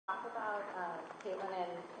Caitlin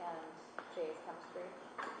and Jay's chemistry?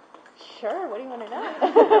 Sure, what do you want to know?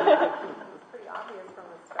 It's pretty obvious from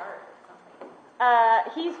the start or something.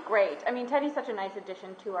 He's great. I mean, Teddy's such a nice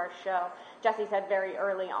addition to our show. Jesse said very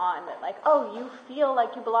early on that, like, oh, you feel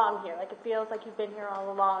like you belong here. Like, it feels like you've been here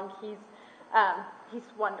all along. He's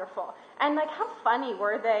wonderful. And, like, how funny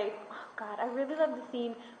were they? Oh, God, I really love the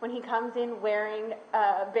scene when he comes in wearing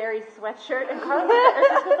Barry's sweatshirt, and Carlos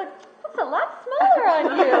was like, that's a lot smaller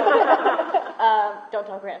on you. Don't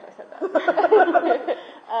tell Grant I said that.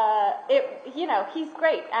 He's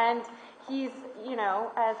great. And he's,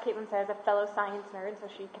 as Caitlin says, a fellow science nerd, so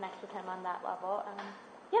she connects with him on that level.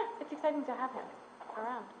 Yeah, it's exciting to have him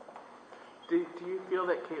around. Do you feel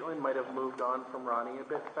that Caitlin might have moved on from Ronnie a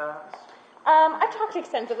bit fast? I've talked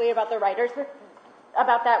extensively about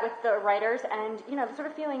about that with the writers, and the sort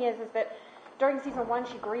of feeling is that during season 1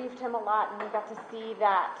 she grieved him a lot, and we got to see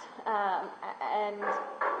that. And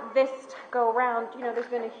this go around, there's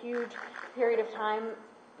been a huge period of time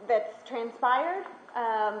that's transpired,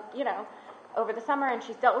 over the summer, and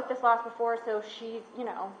she's dealt with this loss before, so she's,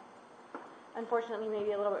 unfortunately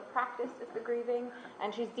maybe a little bit practiced at the grieving,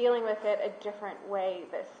 and she's dealing with it a different way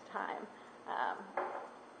this time,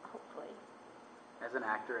 hopefully. As an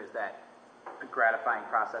actor, is that a gratifying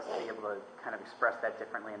process to be able to kind of express that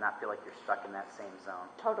differently and not feel like you're stuck in that same zone?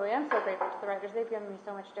 Totally. I'm so grateful to the writers. They've given me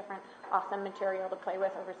so much different, awesome material to play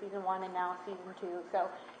with over season 1 and now season 2. So,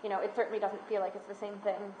 it certainly doesn't feel like it's the same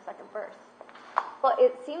thing second verse. Well,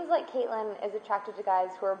 it seems like Caitlin is attracted to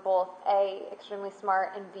guys who are both A, extremely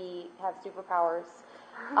smart, and B, have superpowers.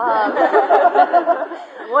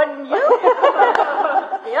 Wouldn't you?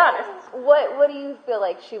 Be honest. What do you feel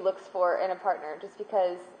like she looks for in a partner? Just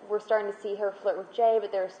because we're starting to see her flirt with Jay,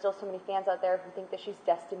 but there are still so many fans out there who think that she's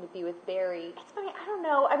destined to be with Barry. It's funny, I don't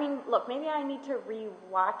know. I mean, look, maybe I need to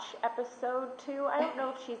re-watch episode 2. I don't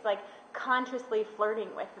know if she's consciously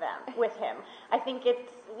flirting with him. I think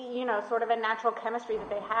it's, sort of a natural chemistry that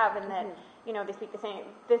they have, and that, they speak the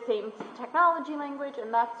same technology language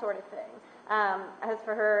and that sort of thing. As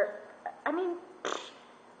for her, I mean,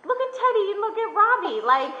 look at Teddy and look at Robbie.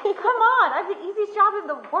 Come on, I have the easiest job in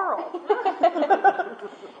the world.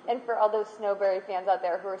 And for all those Snowberry fans out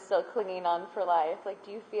there who are still clinging on for life,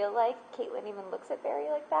 do you feel like Caitlin even looks at Barry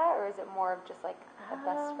like that, or is it more of just a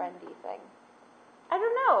best friendy thing? I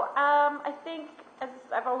don't know. I think, as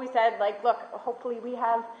I've always said, look, hopefully we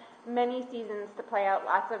have many seasons to play out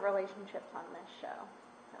lots of relationships on this show.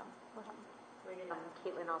 So,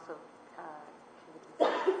 Caitlin also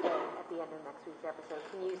at the end of next week's episode.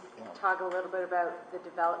 Can you talk a little bit about the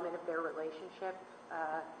development of their relationship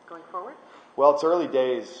going forward? Well, it's early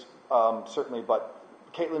days, certainly, but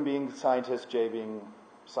Caitlin being scientist, Jay being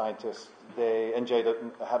scientist, and Jay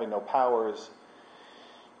having no powers,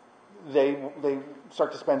 they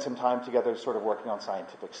start to spend some time together sort of working on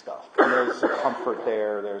scientific stuff. And there's a comfort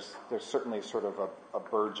there. There's certainly sort of a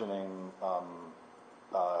burgeoning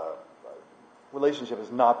relationship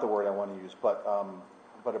is not the word I want to use, but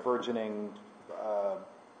a burgeoning God,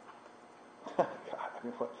 I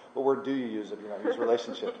mean, what word do you use if you don't use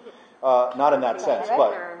relationship? Not in that sense,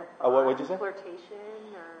 but what would you say? Flirtation,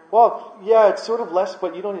 or well, yeah, it's sort of less,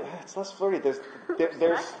 but it's less flirty.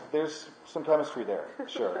 There's some chemistry there,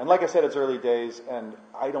 sure. And like I said, it's early days, and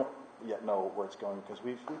I don't yet know where it's going because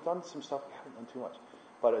we've done some stuff. We haven't done too much,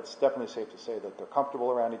 but it's definitely safe to say that they're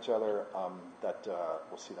comfortable around each other. That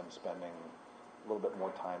we'll see them spending a little bit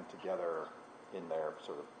more time together in their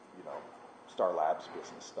sort of Star Labs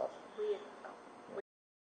business stuff.